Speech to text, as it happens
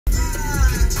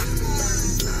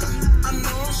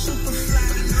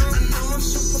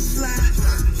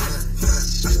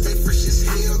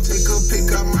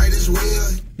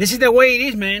This is the way it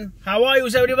is, man. How are you,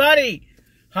 everybody?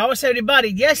 How was everybody?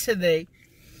 Yesterday,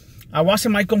 I was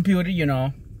on my computer, you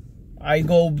know. I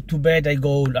go to bed, I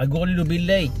go a little bit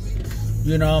late,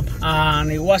 you know,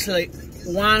 and it was like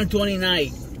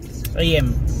 1:29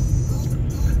 a.m.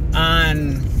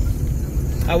 And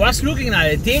I was looking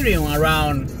at Ethereum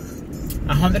around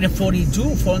 142,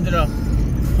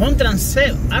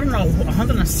 107, I don't know,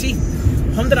 106,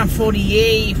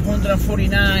 148,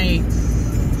 149.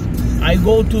 I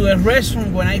go to the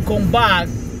restaurant. When I come back,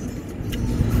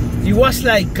 it was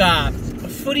like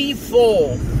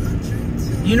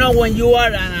 3-4. You know, when you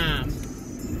are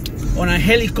on a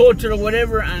helicopter or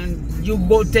whatever, and you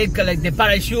go take like the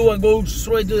parachute and go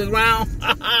straight to the ground.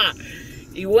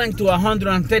 It went to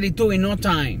 132 in no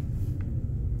time.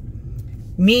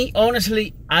 Me,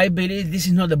 honestly, I believe this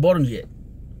is not the bottom yet.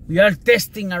 We are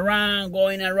testing around,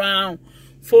 going around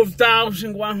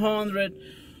 4,100,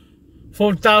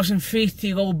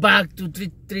 4,050, go back to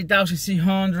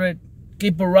 3,600,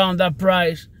 keep around that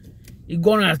price. It's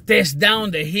gonna test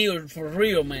down the hill for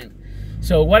real, man.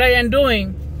 So what I am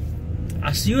doing,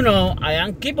 as you know, I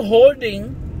am keep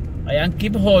holding.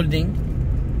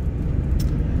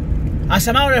 As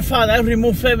a matter of fact, I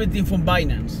remove everything from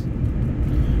Binance.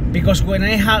 Because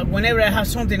whenever I have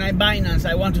something I Binance,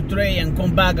 I want to trade and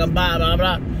come back and blah, blah,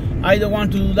 blah. I don't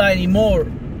want to do that anymore.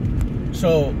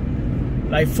 So,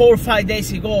 like 4 or 5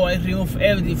 days ago, I removed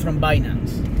everything from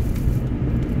Binance.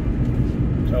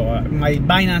 So, my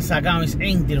Binance account is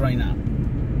empty right now.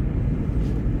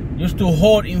 Just to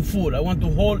hold in full. I want to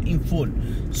hold in full.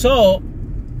 So,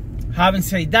 having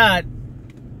said that,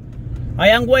 I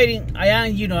am waiting. I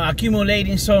am, you know,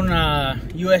 accumulating some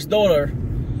US dollar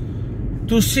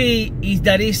to see if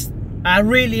that is a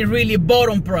really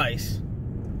bottom price.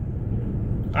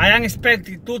 I am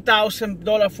expecting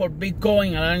 $2,000 for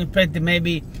Bitcoin. I am expecting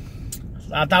maybe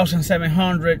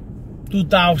 1,700,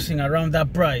 2,000 around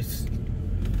that price.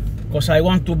 Because I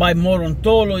want to buy more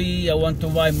Ontology, I want to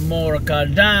buy more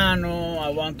Cardano, I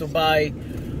want to buy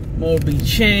more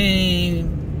BitChain,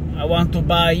 I want to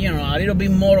buy, you know, a little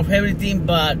bit more of everything,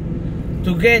 but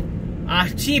to get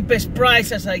as cheapest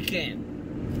price as I can.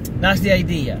 That's the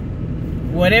idea.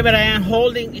 Whatever I am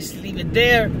holding, is leave it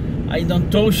there. I don't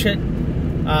touch it.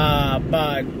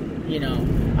 But you know,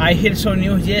 I heard some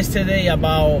news yesterday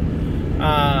about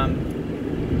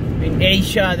in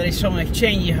Asia there is some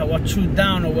exchange that was shut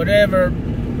down or whatever.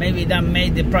 Maybe that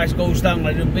made the price goes down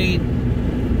a little bit.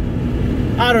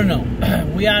 I don't know.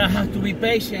 We have to be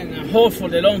patient and hope for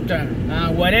the long term.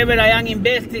 Whatever I am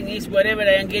investing is whatever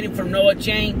I am getting from Nova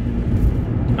Chain.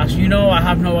 As you know, I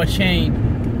have Nova Chain.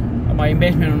 My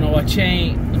investment on Nova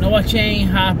Chain. Nova Chain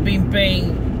have been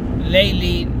paying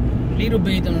lately little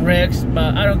bit on Rex,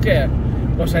 but I don't care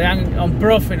because I am on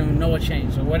profit on Nova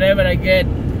Chain. So whatever I get,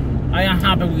 I am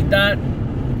happy with that.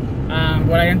 And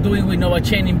what I am doing with Nova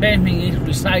Chain investment is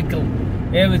recycle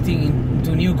everything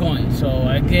into new coins. So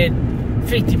I get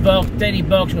 50 bucks, 30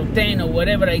 bucks, or 10, or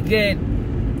whatever I get.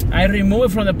 I remove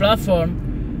it from the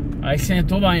platform. I send it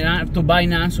to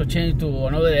Binance or change it to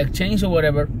another exchange or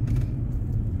whatever.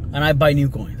 And I buy new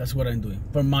coins. That's what I'm doing.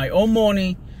 For my own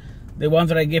money, the one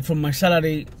that I get from my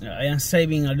salary, I am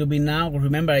saving a little bit now.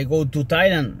 Remember, I go to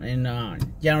Thailand in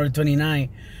January 29.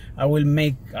 I will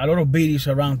make a lot of videos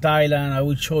around Thailand. I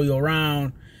will show you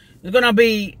around. It's going to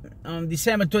be, on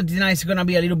December 29, it's going to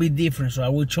be a little bit different. So I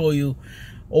will show you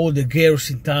all the girls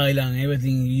in Thailand,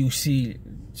 everything you see.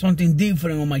 Something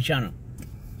different on my channel.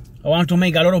 I want to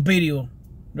make a lot of videos.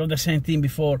 Not the same thing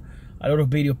before. A lot of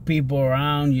video people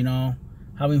around, you know,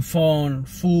 having fun,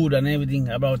 food and everything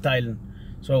about Thailand.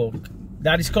 So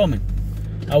that is coming.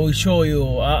 I will show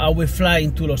you. I will fly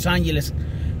into Los Angeles,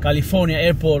 California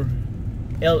airport,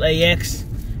 LAX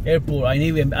airport. I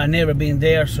never been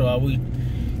there, so I will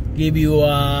give you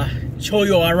show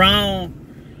you around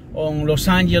on Los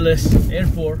Angeles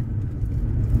airport.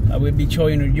 I will be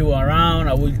showing you around.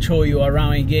 I will show you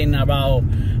around again about.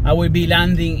 I will be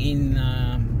landing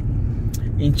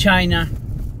in China.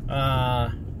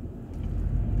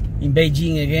 In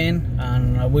Beijing again,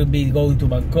 and I will be going to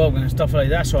Bangkok and stuff like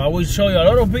that. So I will show you a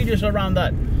lot of videos around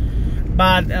that.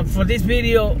 But for this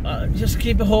video, just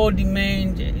keep holding,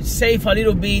 man. Save a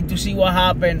little bit to see what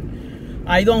happened.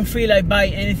 I don't feel like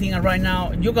buying anything right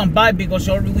now. You can buy because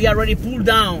we already pulled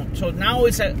down. So now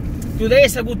today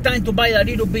is a good time to buy a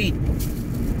little bit.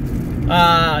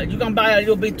 You can buy a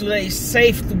little bit today. It's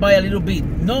safe to buy a little bit.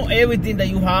 Not everything that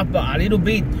you have, but a little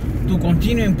bit to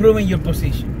continue improving your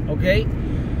position. Okay.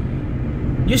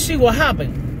 You see what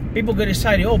happened. people get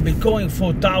excited. Oh, Bitcoin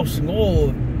 4,000. Oh,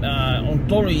 on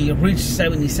Toro it reached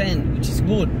 70 cents, which is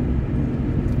good.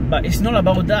 But it's not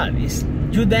about that.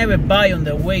 You never buy on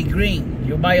the way green.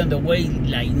 You buy on the way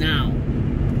like now.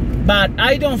 But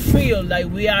I don't feel like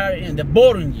we are in the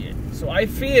bottom yet. So I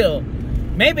feel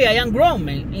maybe I am wrong,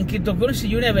 man. In cryptocurrency,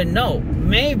 you never know.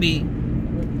 Maybe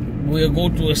we'll go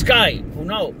to the sky. Who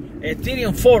knows?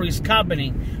 Ethereum 4 is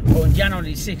happening on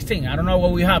January 16. I don't know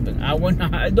what will happen.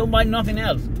 I don't buy nothing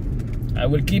else. I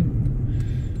will keep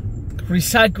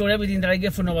recycle everything that I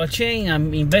get from our chain.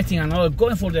 I'm investing in another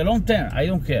coin for the long term. I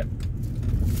don't care.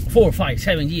 4, 5,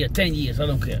 7 years, 10 years, I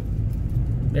don't care.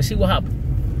 Let's see what happens.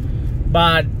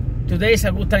 But today is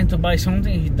a good time to buy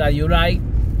something that you like.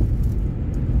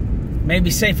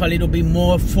 Maybe save a little bit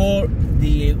more for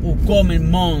the upcoming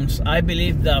months. I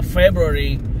believe that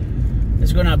February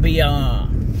is gonna be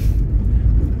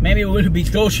maybe we'll be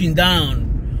closing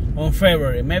down on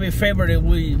February. Maybe February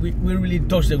we really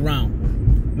touch the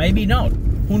ground. Maybe not.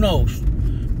 Who knows?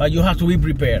 But you have to be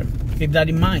prepared. Keep that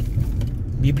in mind.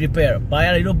 Be prepared. Buy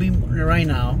a little bit right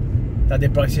now that the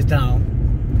price is down.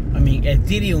 I mean,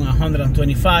 Ethereum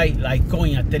 125,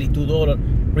 Litecoin at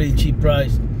 $32, really cheap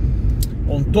price.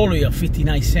 On Toro at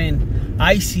 59 cents.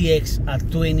 ICX at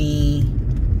 20.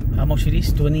 How much it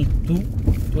is? 22,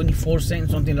 24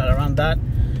 cents, something like around that.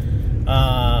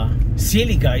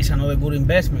 Silica is another good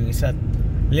investment. It's at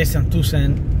less than 2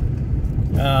 cents.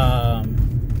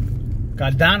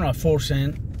 Cardano at 4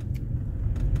 cents.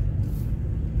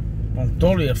 On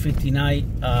Toro at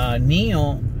 59.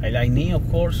 Neo, I like Neo, of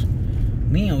course.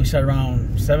 Neo is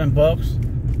around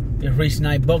 $7. It reached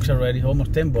 $9 already,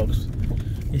 almost $10.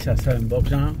 It's at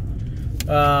 $7 now.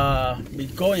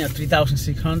 Bitcoin at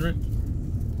 3,600.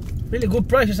 Really good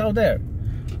prices out there.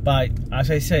 But as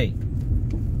I say,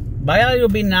 buy a little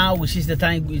bit now, which is the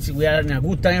time. We are in a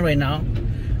good time right now,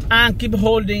 and keep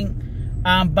holding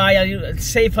and buy a little,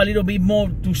 save a little bit more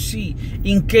to see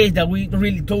in case that we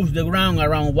really touch the ground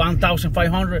around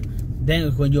 1,500.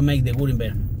 Then when you make the good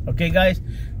investment. Okay, guys,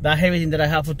 that's everything that I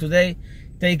have for today.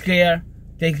 Take care,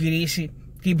 take it easy,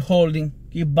 keep holding,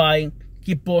 keep buying,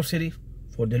 keep positive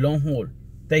for the long haul.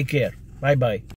 Take care. Bye bye.